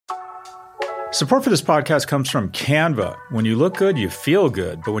Support for this podcast comes from Canva. When you look good, you feel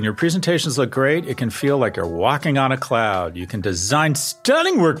good. But when your presentations look great, it can feel like you're walking on a cloud. You can design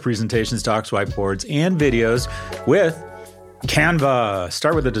stunning work presentations, docs, whiteboards, and videos with Canva.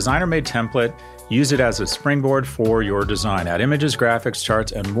 Start with a designer-made template. Use it as a springboard for your design. Add images, graphics,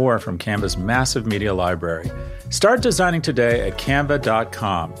 charts, and more from Canva's massive media library. Start designing today at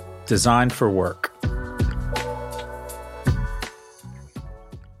canva.com. Designed for work.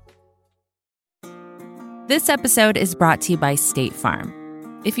 This episode is brought to you by State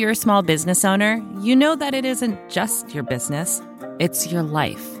Farm. If you're a small business owner, you know that it isn't just your business, it's your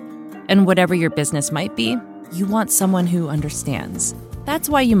life. And whatever your business might be, you want someone who understands. That's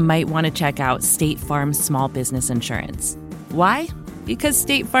why you might want to check out State Farm's small business insurance. Why? Because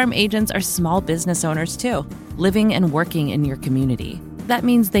State Farm agents are small business owners too, living and working in your community. That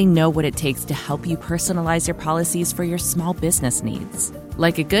means they know what it takes to help you personalize your policies for your small business needs.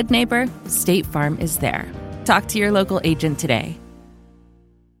 Like a good neighbor, State Farm is there. Talk to your local agent today.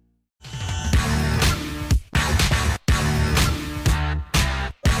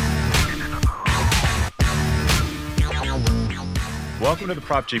 Welcome to the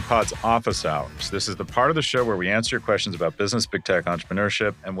Prop G Pod's Office Hours. This is the part of the show where we answer your questions about business, big tech,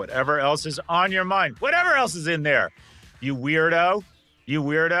 entrepreneurship, and whatever else is on your mind. Whatever else is in there. You weirdo. You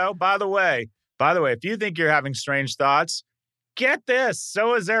weirdo. By the way, if you think you're having strange thoughts, get this.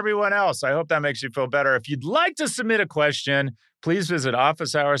 So is everyone else. I hope that makes you feel better. If you'd like to submit a question, please visit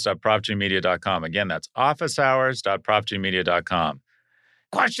officehours.propgmedia.com. Again, that's officehours.propgmedia.com.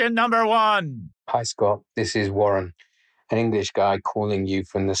 Question number one. Hi, Scott. This is Warren, an English guy calling you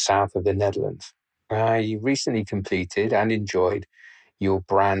from the south of the Netherlands. You recently completed and enjoyed your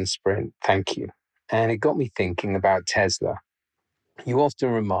brand sprint. Thank you. And it got me thinking about Tesla. You often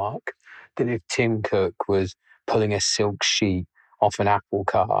remark that if Tim Cook was pulling a silk sheet off an Apple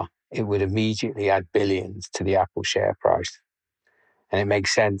car, it would immediately add billions to the Apple share price. And it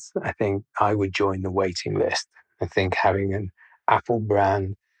makes sense. I think I would join the waiting list. I think having an Apple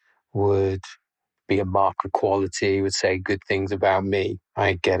brand would be a mark of quality, would say good things about me.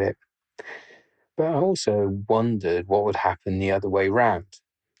 I get it. But I also wondered what would happen the other way round.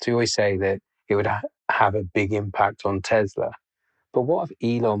 So you always say that it would have a big impact on Tesla. But what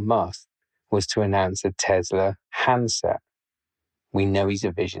if Elon Musk was to announce a Tesla handset? We know he's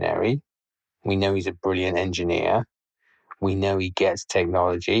a visionary. We know he's a brilliant engineer. We know he gets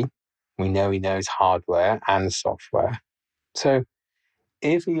technology. We know he knows hardware and software. So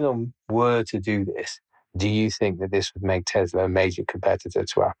if Elon were to do this, do you think that this would make Tesla a major competitor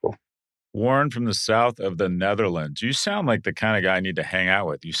to Apple? Warren from the south of the Netherlands. You sound like the kind of guy I need to hang out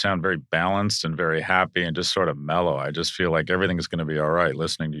with. You sound very balanced and very happy and just sort of mellow. I just feel like everything's going to be all right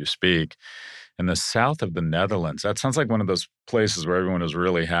listening to you speak. In the south of the Netherlands, that sounds like one of those places where everyone is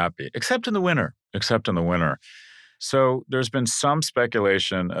really happy, except in the winter. So there's been some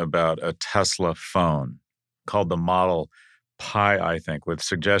speculation about a Tesla phone called the Model Pi, I think, with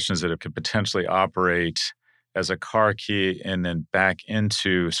suggestions that it could potentially operate as a car key and then back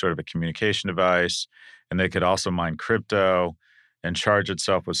into sort of a communication device. And they could also mine crypto and charge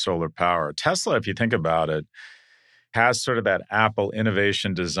itself with solar power. Tesla, if you think about it, has sort of that Apple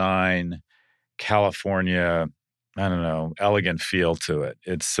innovation design, California, elegant feel to it.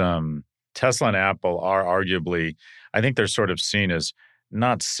 It's Tesla and Apple are arguably, I think they're sort of seen as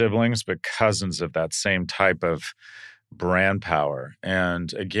not siblings, but cousins of that same type of brand power.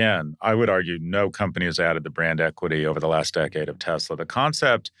 And again, I would argue no company has added the brand equity over the last decade of Tesla. The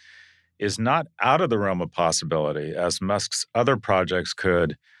concept is not out of the realm of possibility, as Musk's other projects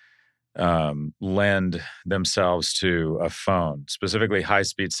could lend themselves to a phone, specifically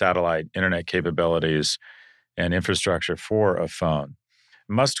high-speed satellite internet capabilities and infrastructure for a phone.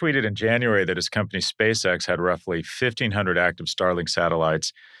 Musk tweeted in January that his company SpaceX had roughly 1,500 active Starlink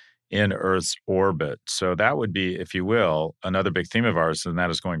satellites in Earth's orbit. So that would be, if you will, another big theme of ours, and that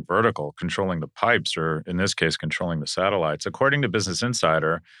is going vertical, controlling the pipes, or in this case, controlling the satellites. According to Business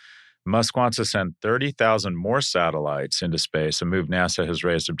Insider, Musk wants to send 30,000 more satellites into space, a move NASA has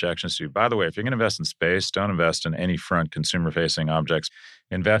raised objections to. By the way, if you're going to invest in space, don't invest in any front consumer-facing objects.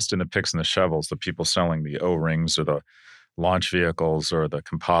 Invest in the picks and the shovels, the people selling the O-rings or the launch vehicles or the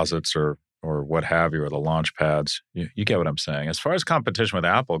composites or what have you, or the launch pads. You get what I'm saying. As far as competition with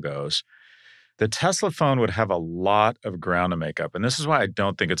Apple goes, the Tesla phone would have a lot of ground to make up. And this is why I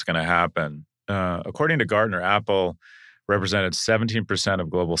don't think it's going to happen. According to Gartner, Apple represented 17%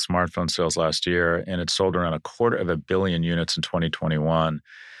 of global smartphone sales last year, and it sold around 250 million units in 2021.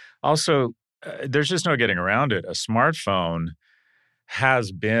 Also, there's just no getting around it. A smartphone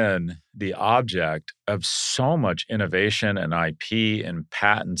has been the object of so much innovation and IP and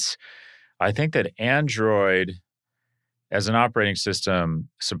patents. I think that Android as an operating system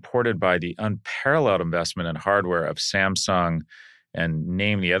supported by the unparalleled investment in hardware of Samsung and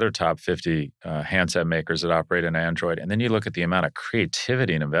name the other top 50 handset makers that operate in Android. And then you look at the amount of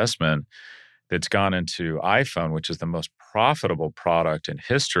creativity and investment that's gone into iPhone, which is the most profitable product in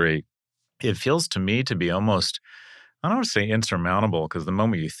history. It feels to me to be almost, I don't want to say insurmountable, because the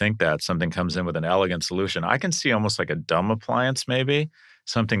moment you think that, something comes in with an elegant solution. I can see almost like a dumb appliance, maybe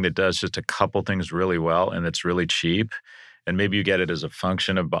something that does just a couple things really well and it's really cheap. And maybe you get it as a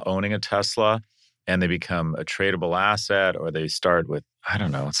function of owning a Tesla and they become a tradable asset, or they start with, I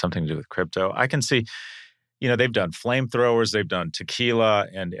don't know, something to do with crypto. I can see, they've done flamethrowers, they've done tequila,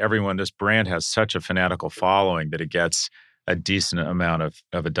 and this brand has such a fanatical following that it gets a decent amount of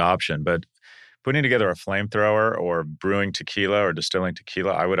adoption. But putting together a flamethrower or brewing tequila or distilling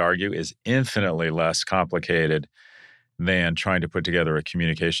tequila, I would argue, is infinitely less complicated than trying to put together a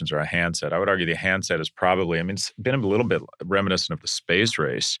communications or a handset. I would argue the handset is probably, it's been a little bit reminiscent of the space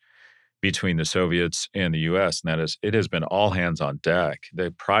race between the Soviets and the US, and that is, it has been all hands on deck.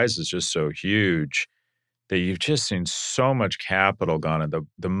 The prize is just so huge that you've just seen so much capital gone, and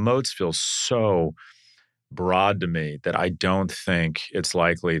the moats feel so broad to me that I don't think it's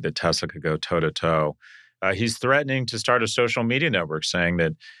likely that Tesla could go toe-to-toe. He's threatening to start a social media network, saying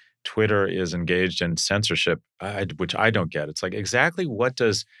that Twitter is engaged in censorship, which I don't get. It's like, exactly what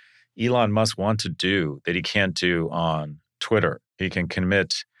does Elon Musk want to do that he can't do on Twitter? He can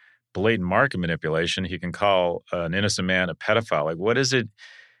commit blatant market manipulation. He can call an innocent man a pedophile. Like, what is it?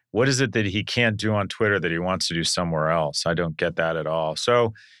 What is it that he can't do on Twitter that he wants to do somewhere else? I don't get that at all.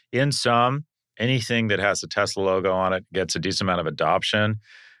 So, in sum, anything that has a Tesla logo on it gets a decent amount of adoption.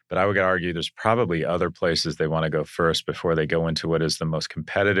 But I would argue there's probably other places they want to go first before they go into what is the most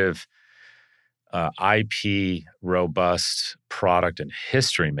competitive IP robust product in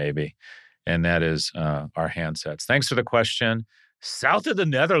history, maybe. And that is our handsets. Thanks for the question. South of the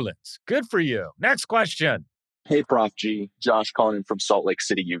Netherlands. Good for you. Next question. Hey, Prof G. Josh calling in from Salt Lake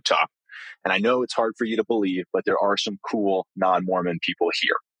City, Utah. And I know it's hard for you to believe, but there are some cool non-Mormon people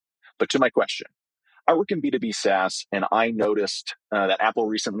here. But to my question, I work in B2B SaaS, and I noticed that Apple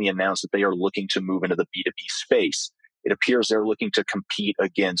recently announced that they are looking to move into the B2B space. It appears they're looking to compete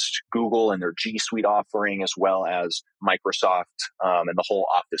against Google and their G Suite offering, as well as Microsoft and the whole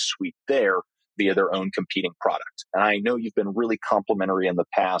Office suite there via their own competing product. And I know you've been really complimentary in the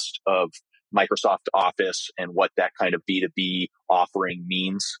past of Microsoft Office and what that kind of B2B offering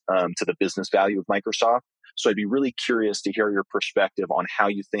means to the business value of Microsoft. So I'd be really curious to hear your perspective on how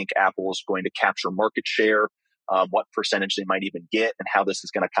you think Apple is going to capture market share, what percentage they might even get, and how this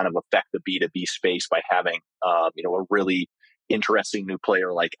is going to kind of affect the B2B space by having, a really interesting new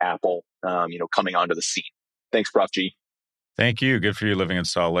player like Apple, coming onto the scene. Thanks, Prof G. Thank you. Good for you living in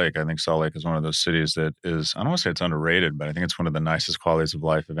Salt Lake. I think Salt Lake is one of those cities that is, I don't want to say it's underrated, but I think it's one of the nicest qualities of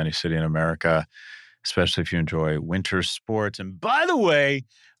life of any city in America, especially if you enjoy winter sports. And by the way,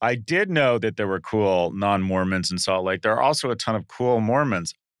 I did know that there were cool non-Mormons in Salt Lake. There are also a ton of cool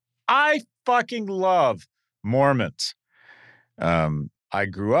Mormons. I fucking love Mormons. I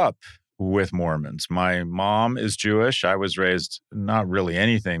grew up with Mormons. My mom is Jewish. I was raised not really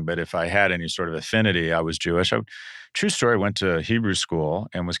anything, but if I had any sort of affinity, I was Jewish. True story, went to Hebrew school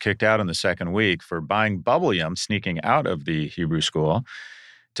and was kicked out in the second week for buying bubble yum, sneaking out of the Hebrew school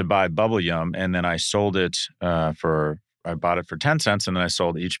to buy bubble yum. And then I sold it I bought it for 10 cents and then I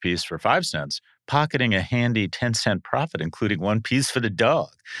sold each piece for 5 cents, pocketing a handy 10-cent profit, including one piece for the dog.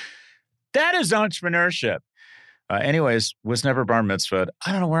 That is entrepreneurship. Anyways, was never bar mitzvahed.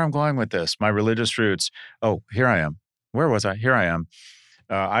 I don't know where I'm going with this. My religious roots. Oh, here I am. Where was I? Here I am.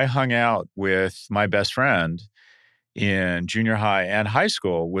 I hung out with my best friend in junior high and high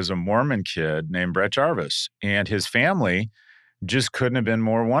school, was a Mormon kid named Brett Jarvis. And his family just couldn't have been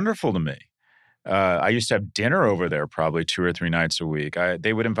more wonderful to me. I used to have dinner over there probably 2 or 3 nights a week.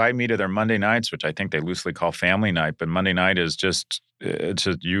 They would invite me to their Monday nights, which I think they loosely call family night. But Monday night is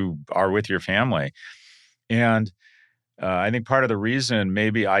you are with your family. And I think part of the reason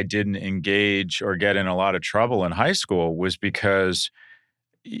maybe I didn't engage or get in a lot of trouble in high school was because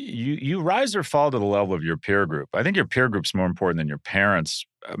you rise or fall to the level of your peer group. I think your peer group's more important than your parents,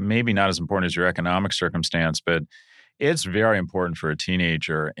 maybe not as important as your economic circumstance, but it's very important for a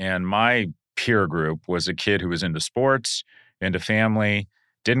teenager. And my peer group was a kid who was into sports, into family,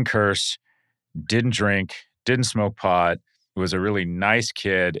 didn't curse, didn't drink, didn't smoke pot, was a really nice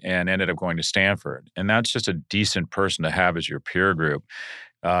kid and ended up going to Stanford. And that's just a decent person to have as your peer group.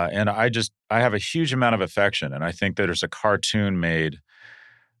 And I have a huge amount of affection. And I think that there's a cartoon made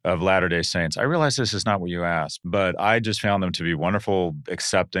of Latter-day Saints. I realize this is not what you asked, but I just found them to be wonderful,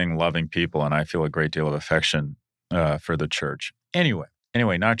 accepting, loving people, and I feel a great deal of affection for the church. Anyway,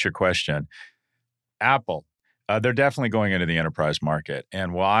 not your question. Apple. They're definitely going into the enterprise market.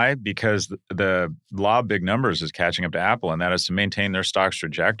 And why? Because the law of big numbers is catching up to Apple, and that is to maintain their stock's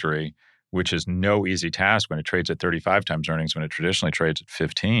trajectory, which is no easy task when it trades at 35 times earnings, when it traditionally trades at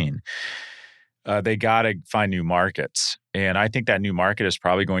 15. They got to find new markets. And I think that new market is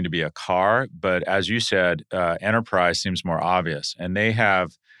probably going to be a car. But as you said, enterprise seems more obvious. And they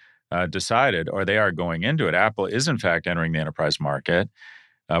have decided, or they are going into it. Apple is, in fact, entering the enterprise market,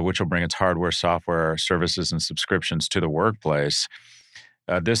 which will bring its hardware, software, services, and subscriptions to the workplace.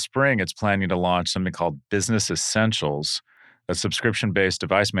 This spring, it's planning to launch something called Business Essentials, a subscription-based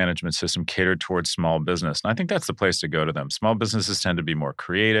device management system catered towards small business. And I think that's the place to go to them. Small businesses tend to be more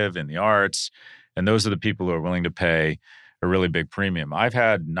creative in the arts, and those are the people who are willing to pay a really big premium. I've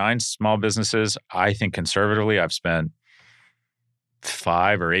had 9 small businesses. I think conservatively, I've spent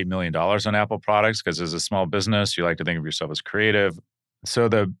 $5 or $8 million on Apple products because as a small business, you like to think of yourself as creative. So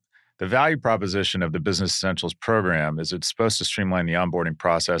the value proposition of the Business Essentials program is it's supposed to streamline the onboarding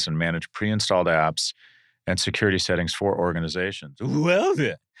process and manage pre-installed apps and security settings for organizations. Well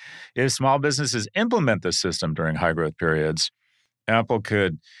then, if small businesses implement this system during high growth periods, Apple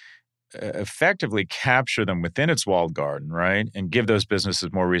could effectively capture them within its walled garden, right? And give those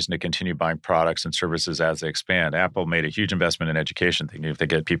businesses more reason to continue buying products and services as they expand. Apple made a huge investment in education, thinking if they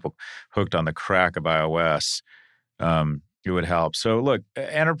get people hooked on the crack of iOS, it would help. So look,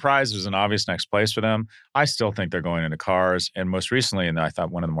 enterprise is an obvious next place for them. I still think they're going into cars. And most recently, and I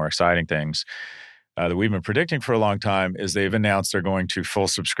thought one of the more exciting things that we've been predicting for a long time is they've announced they're going to full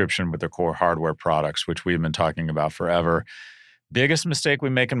subscription with their core hardware products, which we've been talking about forever. Biggest mistake we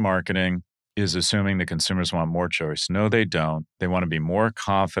make in marketing is assuming the consumers want more choice. No, they don't. They want to be more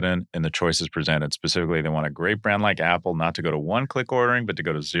confident in the choices presented. Specifically, they want a great brand like Apple not to go to one-click ordering, but to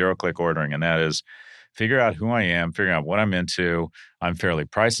go to zero-click ordering. And that is figure out who I am, figure out what I'm into. I'm fairly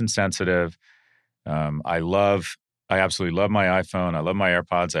price insensitive. I absolutely love my iPhone. I love my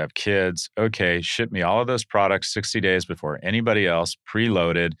AirPods. I have kids. Okay, ship me all of those products 60 days before anybody else,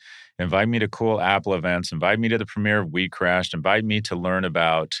 preloaded. Invite me to cool Apple events. Invite me to the premiere of We Crashed. Invite me to learn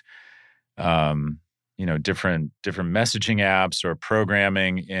about, different messaging apps or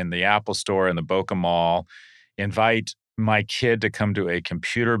programming in the Apple Store in the Boca Mall. Invite my kid to come to a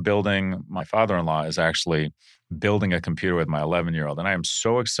computer building. My father-in-law is actually building a computer with my 11-year-old, and I am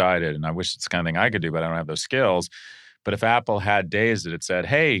so excited. And I wish it's the kind of thing I could do, but I don't have those skills. But if Apple had days that it said,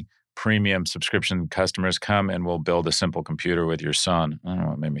 hey, premium subscription customers, come and we'll build a simple computer with your son. I don't know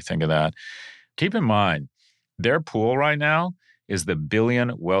what made me think of that. Keep in mind, their pool right now is the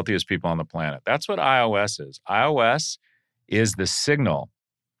billion wealthiest people on the planet. That's what iOS is. iOS is the signal,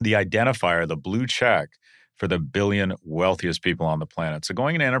 the identifier, the blue check for the billion wealthiest people on the planet. So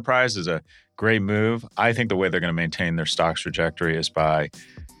going into enterprise is a great move. I think the way they're going to maintain their stock's trajectory is by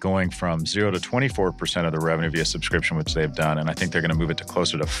going from 0 to 24% of the revenue via subscription, which they've done. And I think they're going to move it to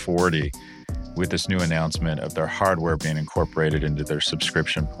closer to 40 with this new announcement of their hardware being incorporated into their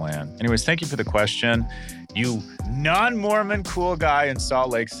subscription plan. Anyways, thank you for the question. You non-Mormon cool guy in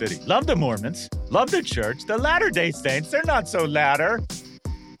Salt Lake City. Love the Mormons, love the church, the Latter-day Saints. They're not so latter.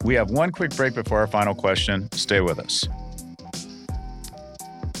 We have one quick break before our final question. Stay with us.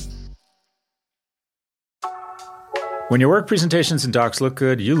 When your work presentations and docs look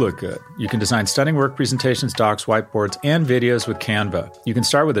good, you look good. You can design stunning work presentations, docs, whiteboards, and videos with Canva. You can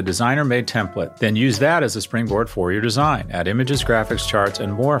start with a designer-made template, then use that as a springboard for your design. Add images, graphics, charts,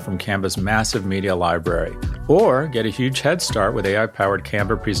 and more from Canva's massive media library. Or get a huge head start with AI-powered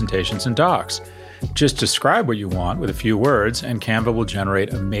Canva presentations and docs. Just describe what you want with a few words, and Canva will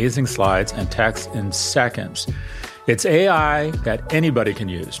generate amazing slides and text in seconds. It's AI that anybody can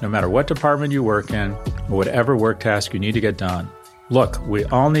use, no matter what department you work in or whatever work task you need to get done. Look, we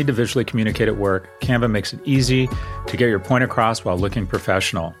all need to visually communicate at work. Canva makes it easy to get your point across while looking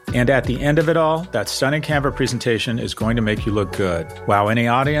professional. And at the end of it all, that stunning Canva presentation is going to make you look good, wow any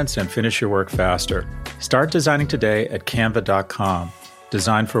audience, and finish your work faster. Start designing today at canva.com.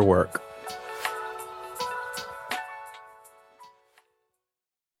 Design for work.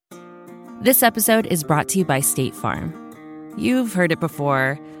 This episode is brought to you by State Farm. You've heard it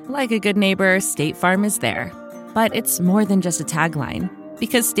before. Like a good neighbor, State Farm is there. But it's more than just a tagline,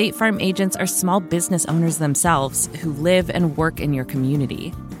 because State Farm agents are small business owners themselves who live and work in your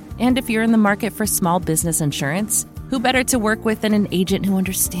community. And if you're in the market for small business insurance, who better to work with than an agent who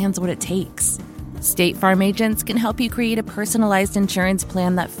understands what it takes? State Farm agents can help you create a personalized insurance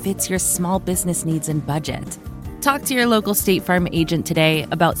plan that fits your small business needs and budget. Talk to your local State Farm agent today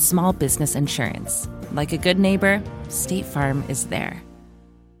about small business insurance. Like a good neighbor, State Farm is there.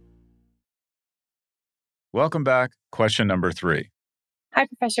 Welcome back. Question number 3. Hi,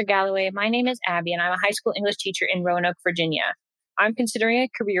 Professor Galloway. My name is Abby, and I'm a high school English teacher in Roanoke, Virginia. I'm considering a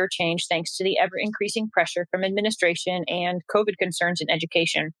career change thanks to the ever-increasing pressure from administration and COVID concerns in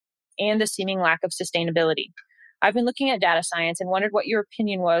education, and the seeming lack of sustainability. I've been looking at data science and wondered what your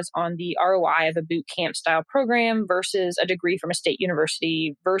opinion was on the ROI of a boot camp style program versus a degree from a state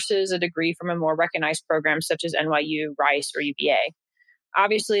university versus a degree from a more recognized program such as NYU, Rice, or UVA.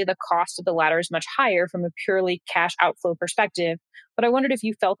 Obviously, the cost of the latter is much higher from a purely cash outflow perspective, but I wondered if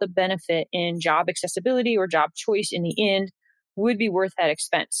you felt the benefit in job accessibility or job choice in the end would be worth that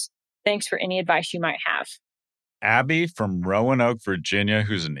expense. Thanks for any advice you might have. Abby from Roanoke, Virginia,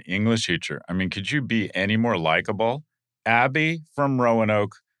 who's an English teacher. I mean, could you be any more likable? Abby from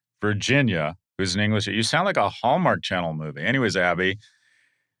Roanoke, Virginia, who's an English. You sound like a Hallmark Channel movie. Anyways, Abby,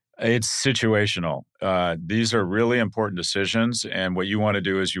 it's situational. These are really important decisions. And what you want to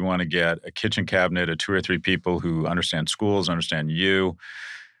do is you want to get a kitchen cabinet of 2 or 3 people who understand schools, understand you,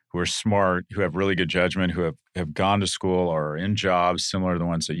 who are smart, who have really good judgment, who have gone to school or are in jobs similar to the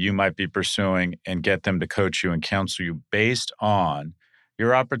ones that you might be pursuing, and get them to coach you and counsel you based on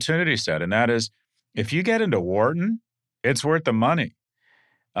your opportunity set. And that is, if you get into Wharton, it's worth the money.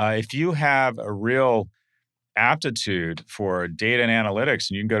 If you have a real aptitude for data and analytics,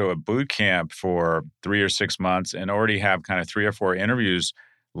 and you can go to a boot camp for 3 or 6 months and already have kind of 3 or 4 interviews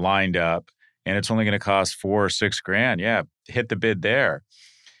lined up, and it's only going to cost 4 or 6 grand, yeah, hit the bid there.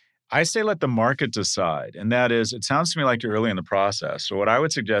 I say let the market decide, and that is, it sounds to me like you're early in the process. So what I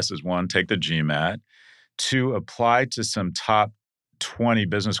would suggest is, 1, take the GMAT. 2, apply to some top 20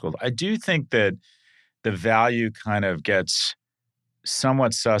 business schools. I do think that the value kind of gets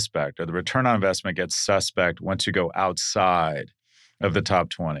somewhat suspect, or the return on investment gets suspect once you go outside of the top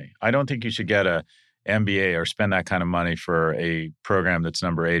 20. I don't think you should get a MBA or spend that kind of money for a program that's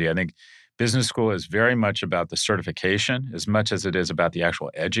number 80. I think business school is very much about the certification as much as it is about the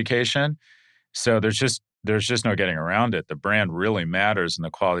actual education. So there's just no getting around it. The brand really matters, in the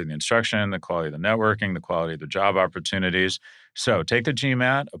quality of the instruction, the quality of the networking, the quality of the job opportunities. So take the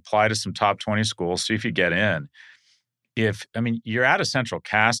GMAT, apply to some top 20 schools, see if you get in. You're at a central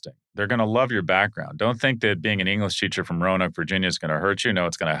casting. They're going to love your background. Don't think that being an English teacher from Roanoke, Virginia is going to hurt you. No,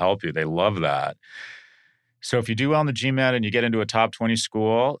 it's going to help you. They love that. So if you do well in the GMAT and you get into a top 20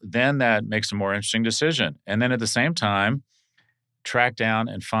 school, then that makes a more interesting decision. And then at the same time, track down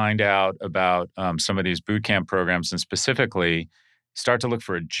and find out about some of these boot camp programs, and specifically start to look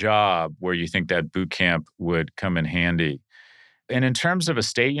for a job where you think that boot camp would come in handy. And in terms of a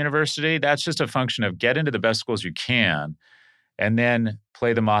state university, that's just a function of get into the best schools you can and then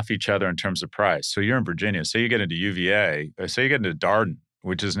play them off each other in terms of price. So you're in Virginia. Say you get into UVA, say you get into Darden,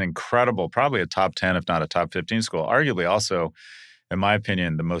 which is an incredible, probably a top 10, if not a top 15 school, arguably also, in my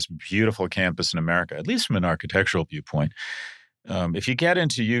opinion, the most beautiful campus in America, at least from an architectural viewpoint. If you get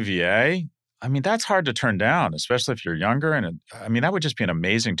into UVA, that's hard to turn down, especially if you're younger. And that would just be an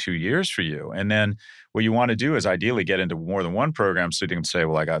amazing 2 years for you. And then what you want to do is ideally get into more than one program so you can say,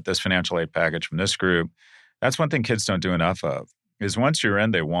 well, I got this financial aid package from this group. That's one thing kids don't do enough of, is once you're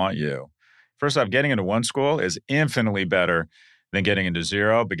in, they want you. First off, getting into one school is infinitely better than getting into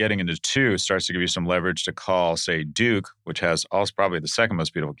 0, but getting into 2 starts to give you some leverage to call, say, Duke, which has also probably the second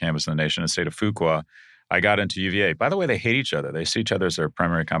most beautiful campus in the nation, the state of Fuqua. I got into UVA. By the way, they hate each other. They see each other as their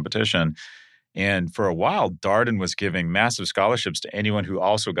primary competition. And for a while, Darden was giving massive scholarships to anyone who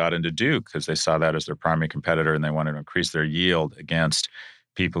also got into Duke because they saw that as their primary competitor and they wanted to increase their yield against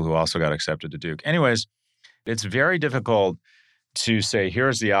people who also got accepted to Duke. Anyways, it's very difficult to say,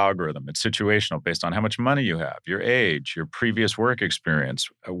 here's the algorithm. It's situational based on how much money you have, your age, your previous work experience.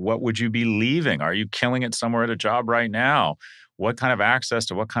 What would you be leaving? Are you killing it somewhere at a job right now? What kind of access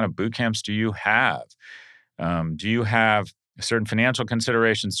to what kind of boot camps do you have? Do you have certain financial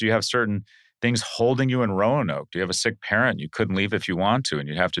considerations? Do you have certain things holding you in Roanoke? Do you have a sick parent you couldn't leave if you want to, and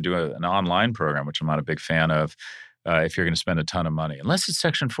you'd have to do an online program, which I'm not a big fan of, if you're going to spend a ton of money? Unless it's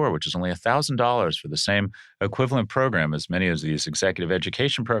Section 4, which is only $1,000 for the same equivalent program as many of these executive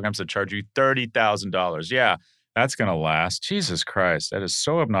education programs that charge you $30,000. Yeah, that's going to last. Jesus Christ, that is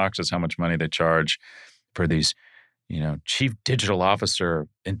so obnoxious how much money they charge for these chief digital officer,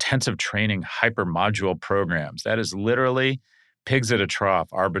 intensive training, hyper module programs. That is literally pigs at a trough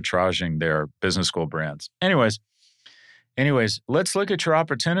arbitraging their business school brands. Anyways, let's look at your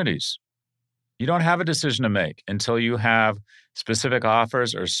opportunities. You don't have a decision to make until you have specific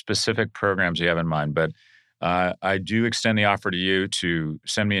offers or specific programs you have in mind. But I do extend the offer to you to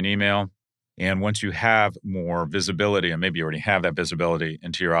send me an email And once you have more visibility, and maybe you already have that visibility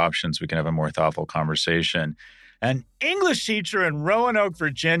into your options, we can have a more thoughtful conversation. An English teacher in Roanoke,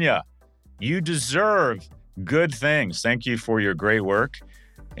 Virginia. You deserve good things. Thank you for your great work,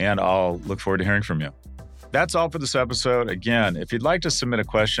 and I'll look forward to hearing from you. That's all for this episode. Again, if you'd like to submit a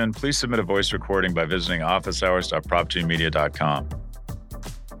question, please submit a voice recording by visiting officehours.prop2media.com.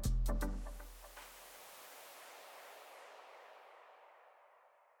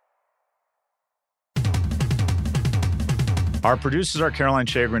 Our producers are Caroline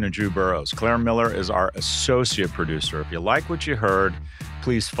Chagrin and Drew Burrows. Claire Miller is our associate producer. If you like what you heard,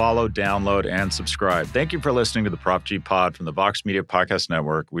 please follow, download, and subscribe. Thank you for listening to the Prop G Pod from the Vox Media Podcast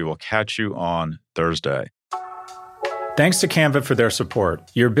Network. We will catch you on Thursday. Thanks to Canva for their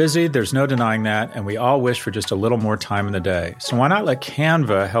support. You're busy, there's no denying that, and we all wish for just a little more time in the day. So why not let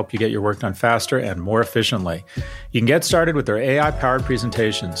Canva help you get your work done faster and more efficiently? You can get started with their AI-powered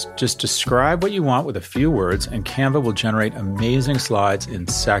presentations. Just describe what you want with a few words, and Canva will generate amazing slides in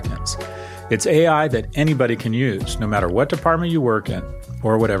seconds. It's AI that anybody can use, no matter what department you work in,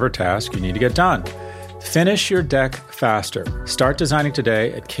 or whatever task you need to get done. Finish your deck faster. Start designing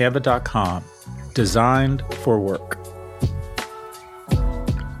today at canva.com. Designed for work.